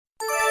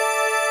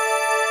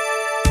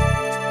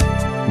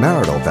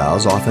Marital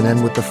vows often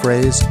end with the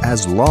phrase,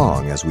 "as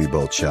long as we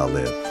both shall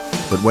live."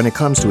 But when it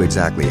comes to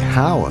exactly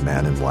how a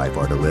man and wife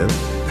are to live,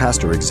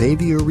 Pastor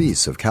Xavier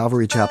Reese of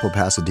Calvary Chapel,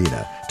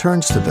 Pasadena,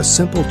 turns to the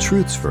simple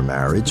truths for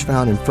marriage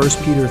found in 1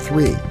 Peter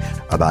 3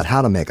 about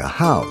how to make a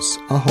house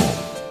a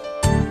home.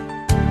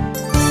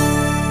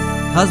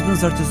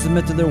 Husbands are to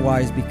submit to their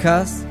wives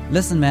because,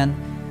 listen men,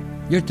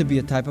 you're to be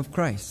a type of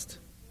Christ.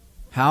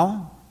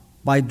 How?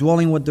 By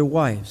dwelling with their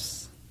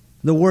wives.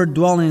 The word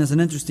dwelling is an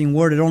interesting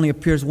word. It only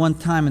appears one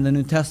time in the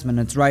New Testament.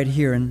 It's right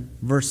here in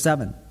verse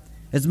 7.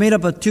 It's made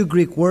up of two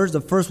Greek words.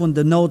 The first one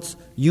denotes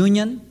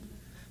union,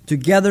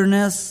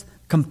 togetherness,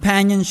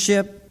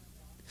 companionship.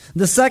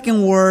 The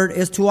second word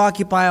is to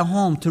occupy a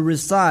home, to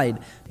reside.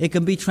 It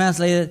can be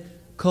translated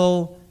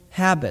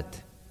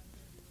cohabit.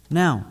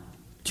 Now,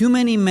 too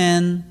many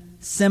men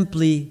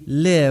simply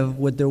live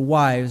with their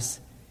wives,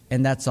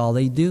 and that's all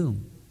they do.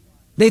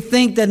 They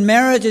think that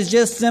marriage is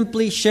just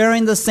simply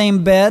sharing the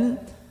same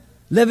bed,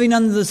 living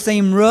under the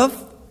same roof,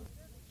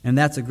 and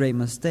that's a great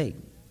mistake.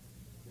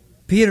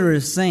 Peter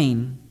is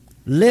saying,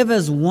 live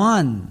as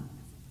one,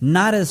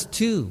 not as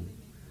two,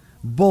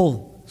 both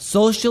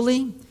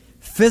socially,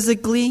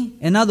 physically.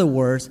 In other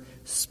words,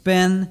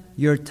 spend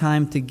your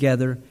time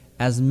together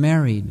as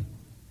married.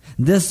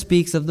 This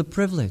speaks of the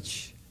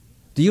privilege.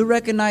 Do you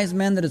recognize,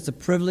 men, that it's a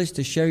privilege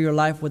to share your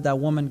life with that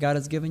woman God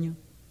has given you?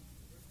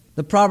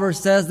 The proverb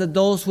says that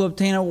those who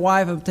obtain a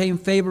wife obtain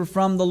favor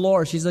from the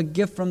Lord. She's a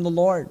gift from the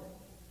Lord.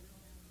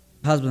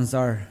 Husbands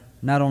are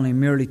not only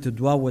merely to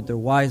dwell with their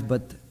wives,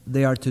 but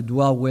they are to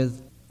dwell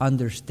with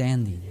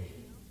understanding.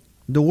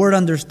 The word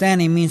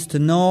understanding means to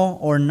know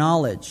or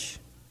knowledge.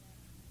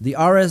 The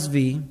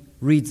RSV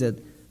reads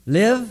it,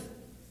 live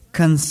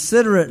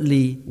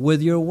considerately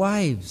with your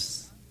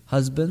wives,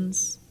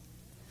 husbands.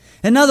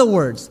 In other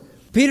words,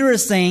 Peter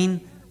is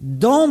saying,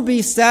 don't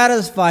be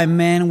satisfied,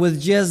 men, with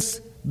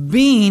just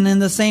being in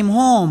the same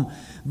home,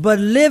 but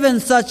live in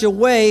such a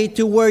way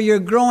to where you're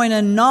growing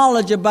in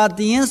knowledge about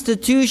the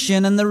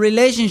institution and the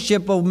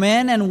relationship of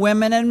men and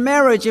women and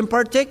marriage in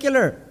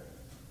particular.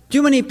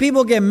 Too many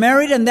people get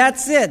married and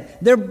that's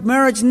it. Their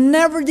marriage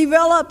never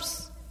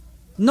develops.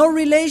 No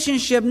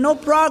relationship, no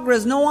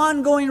progress, no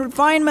ongoing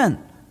refinement.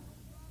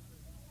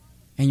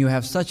 And you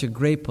have such a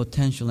great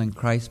potential in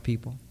Christ,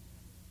 people.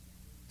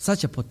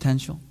 Such a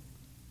potential.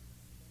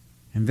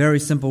 In very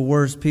simple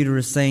words, Peter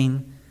is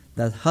saying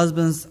that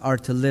husbands are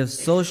to live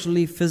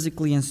socially,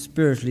 physically, and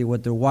spiritually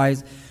with their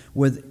wives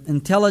with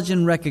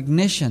intelligent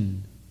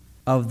recognition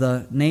of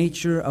the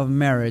nature of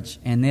marriage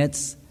and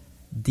its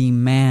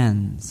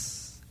demands.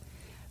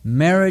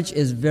 Marriage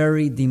is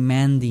very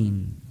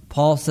demanding.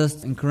 Paul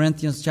says in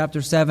Corinthians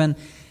chapter 7,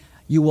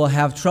 you will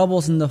have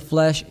troubles in the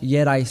flesh,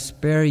 yet I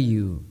spare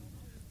you.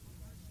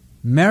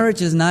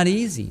 Marriage is not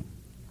easy.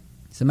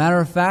 As a matter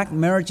of fact,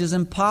 marriage is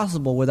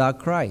impossible without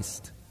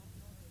Christ.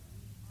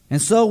 And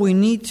so we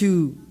need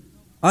to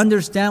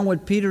understand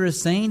what Peter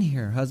is saying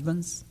here,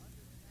 husbands.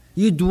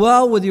 You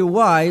dwell with your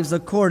wives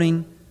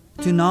according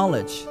to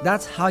knowledge.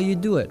 That's how you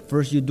do it.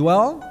 First, you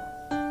dwell.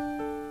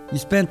 You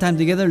spend time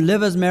together,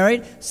 live as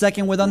married.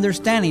 Second, with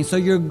understanding. So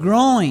you're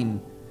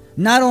growing,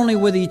 not only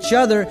with each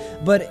other,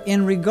 but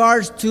in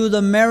regards to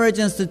the marriage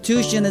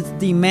institution, its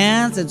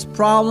demands, its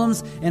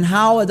problems, and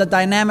how the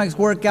dynamics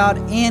work out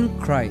in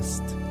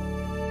Christ.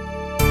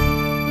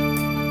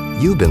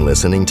 You've been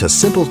listening to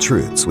Simple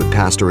Truths with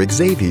Pastor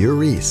Xavier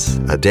Reese,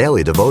 a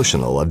daily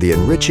devotional of the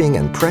enriching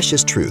and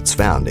precious truths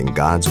found in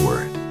God's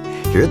Word.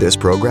 Hear this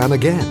program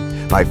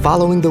again by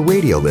following the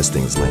radio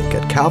listings link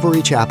at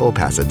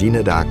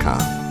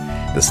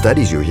calvarychapelpasadena.com. The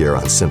studies you hear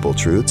on Simple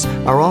Truths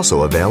are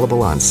also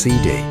available on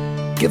CD.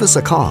 Give us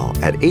a call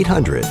at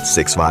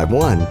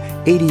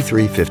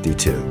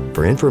 800-651-8352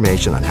 for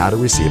information on how to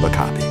receive a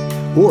copy.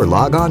 Or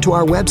log on to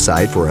our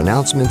website for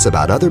announcements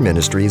about other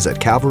ministries at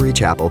Calvary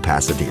Chapel,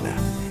 Pasadena.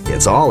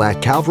 It's all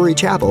at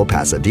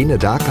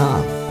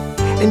calvarychapelpasadena.com.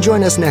 And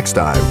join us next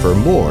time for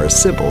more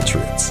Simple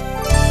Truths.